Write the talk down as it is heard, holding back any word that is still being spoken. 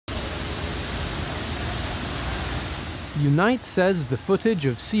Unite says the footage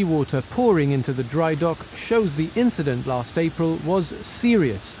of seawater pouring into the dry dock shows the incident last April was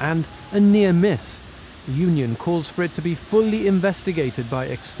serious and a near miss. The union calls for it to be fully investigated by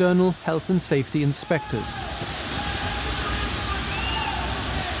external health and safety inspectors.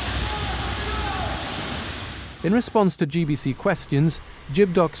 In response to GBC questions,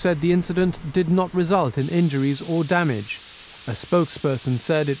 Gibdock said the incident did not result in injuries or damage. A spokesperson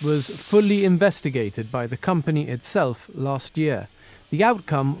said it was fully investigated by the company itself last year. The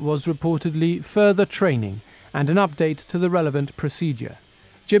outcome was reportedly further training and an update to the relevant procedure.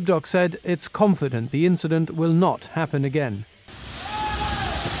 Gibdock said it's confident the incident will not happen again.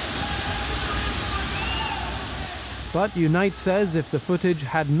 But Unite says if the footage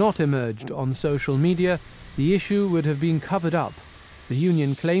had not emerged on social media, the issue would have been covered up. The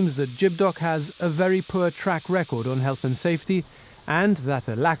union claims that Gibdock has a very poor track record on health and safety and that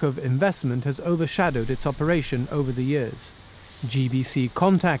a lack of investment has overshadowed its operation over the years. GBC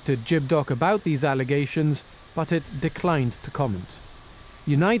contacted Gibdock about these allegations, but it declined to comment.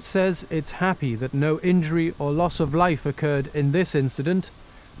 Unite says it's happy that no injury or loss of life occurred in this incident,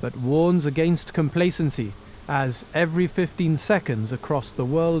 but warns against complacency, as every 15 seconds across the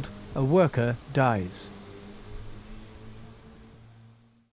world a worker dies.